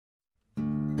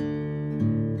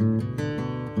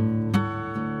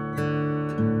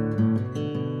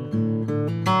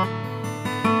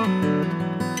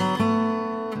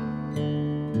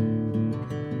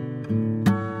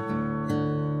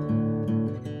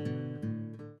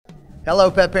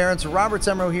Hello pet parents, Robert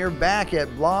Semro here, back at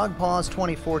BlogPaws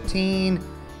 2014,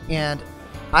 and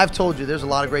I've told you there's a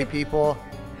lot of great people.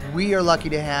 We are lucky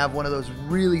to have one of those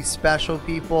really special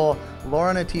people,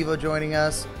 Nativo, joining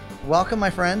us. Welcome, my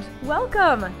friend.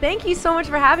 Welcome. Thank you so much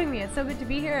for having me. It's so good to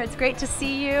be here. It's great to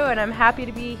see you, and I'm happy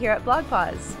to be here at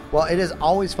BlogPaws. Well, it is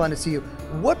always fun to see you.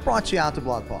 What brought you out to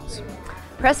BlogPaws?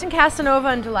 Preston Casanova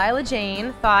and Delilah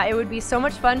Jane thought it would be so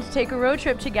much fun to take a road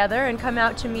trip together and come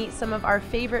out to meet some of our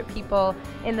favorite people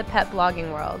in the pet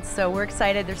blogging world. So we're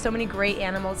excited. There's so many great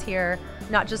animals here,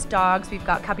 not just dogs. We've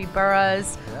got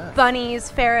capybaras,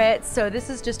 bunnies, ferrets. So this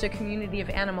is just a community of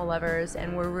animal lovers,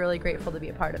 and we're really grateful to be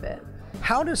a part of it.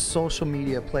 How does social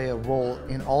media play a role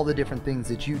in all the different things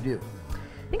that you do?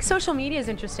 I think social media is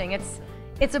interesting.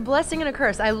 It's a blessing and a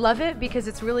curse. I love it because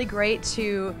it's really great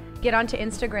to get onto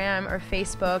Instagram or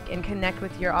Facebook and connect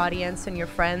with your audience and your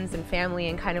friends and family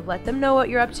and kind of let them know what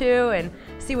you're up to and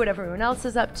see what everyone else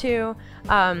is up to.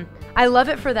 I love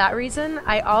it for that reason.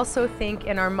 I also think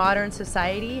in our modern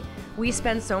society, we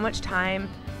spend so much time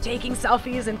taking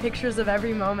selfies and pictures of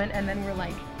every moment, and then we're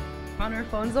like on our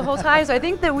phones the whole time. So I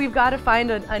think that we've got to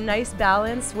find a nice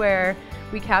balance where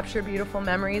we capture beautiful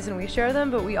memories and we share them,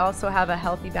 but we also have a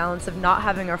healthy balance of not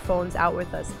having our phones out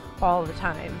with us all the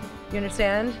time. You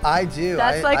understand? I do.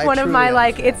 That's like one of my,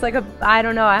 it's like I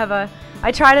don't know,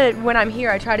 I try to, when I'm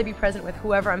here, I try to be present with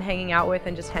whoever I'm hanging out with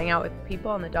and just hang out with the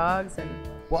people and the dogs.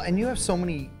 Well, and you have so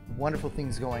many wonderful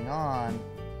things going on.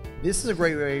 This is a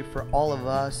great way for all of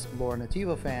us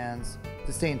Nativo fans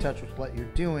to stay in touch with what you're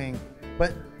doing.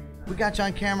 But we got you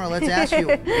on camera. Let's ask you,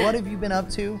 what have you been up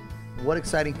to? What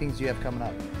exciting things do you have coming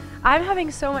up? I'm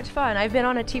having so much fun. I've been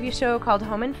on a TV show called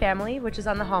Home and Family, which is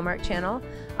on the Hallmark channel.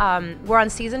 We're on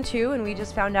season 2, and we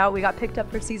just found out we got picked up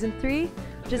for season 3,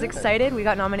 which is excited. We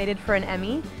got nominated for an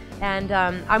Emmy. And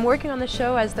I'm working on the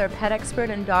show as their pet expert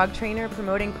and dog trainer,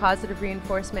 promoting positive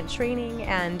reinforcement training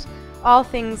and all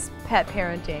things pet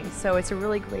parenting. So it's a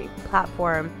really great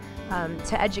platform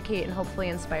to educate and hopefully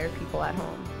inspire people at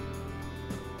home.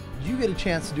 You get a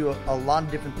chance to do a lot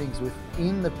of different things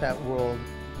within the pet world.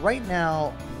 Right now,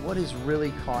 what has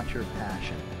really caught your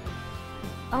passion?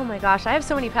 Oh my gosh, I have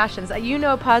so many passions. You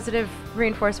know, positive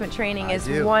reinforcement training is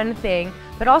one thing,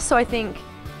 but also I think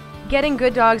getting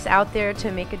good dogs out there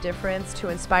to make a difference, to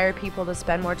inspire people to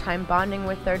spend more time bonding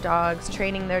with their dogs,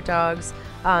 training their dogs,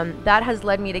 that has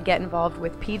led me to get involved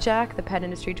with PJAC, the Pet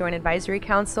Industry Joint Advisory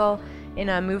Council, in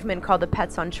a movement called the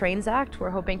Pets on Trains Act.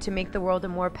 We're hoping to make the world a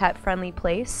more pet-friendly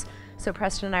place. So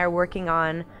Preston and I are working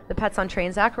on the Pets on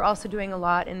Trains Act. We're also doing a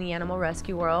lot in the animal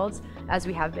rescue world, as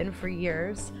we have been for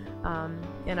years.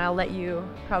 And I'll let you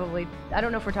probably, I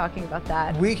don't know if we're talking about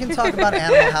that. We can talk about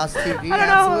Animal House TV. I don't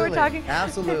know what we're talking.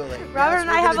 Absolutely. Robert and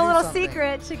I have a little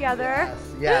secret together.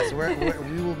 Yes,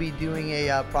 we will be doing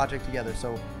a project together.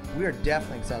 So we are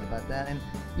definitely excited about that. And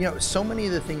you know, so many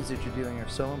of the things that you're doing are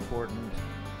so important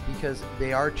because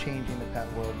they are changing the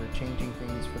pet world. They're changing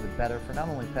things for the better for not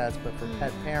only pets, but for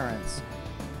pet parents.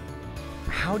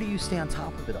 How do you stay on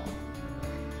top of it all?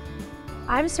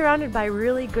 I'm surrounded by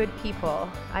really good people.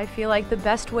 I feel like the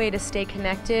best way to stay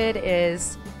connected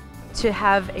is to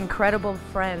have incredible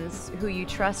friends who you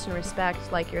trust and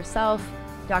respect, like yourself.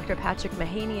 Dr. Patrick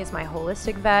Mahaney is my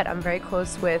holistic vet. I'm very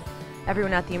close with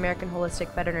everyone at the American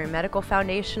Holistic Veterinary Medical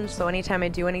Foundation, so anytime I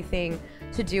do anything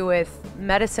to do with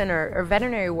medicine or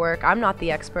veterinary work, I'm not the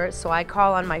expert, so I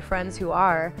call on my friends who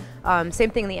are.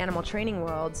 Same thing in the animal training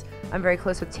world. I'm very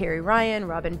close with Terry Ryan,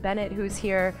 Robin Bennett, who's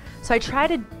here. So I try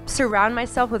to surround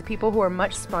myself with people who are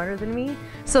much smarter than me,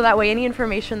 so that way any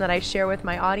information that I share with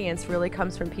my audience really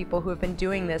comes from people who have been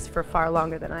doing this for far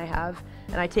longer than I have.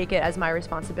 And I take it as my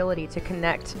responsibility to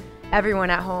connect everyone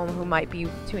at home who might be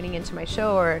tuning into my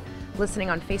show or listening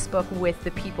on Facebook with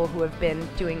the people who have been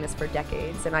doing this for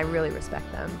decades, and I really respect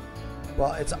them.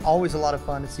 Well, it's always a lot of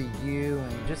fun to see you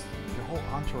and just your whole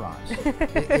entourage.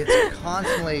 It's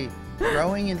constantly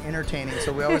growing and entertaining,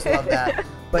 so we always love that.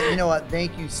 But you know what?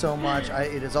 Thank you so much.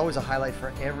 It is always a highlight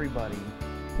for everybody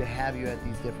to have you at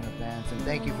these different events, and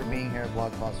thank you for being here at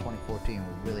BlogPaws 2014.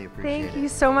 We really appreciate it. Thank you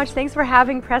so much. Thanks for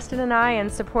having Preston and I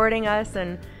and supporting us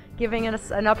and giving us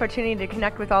an opportunity to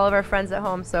connect with all of our friends at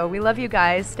home. So we love you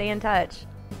guys. Stay in touch.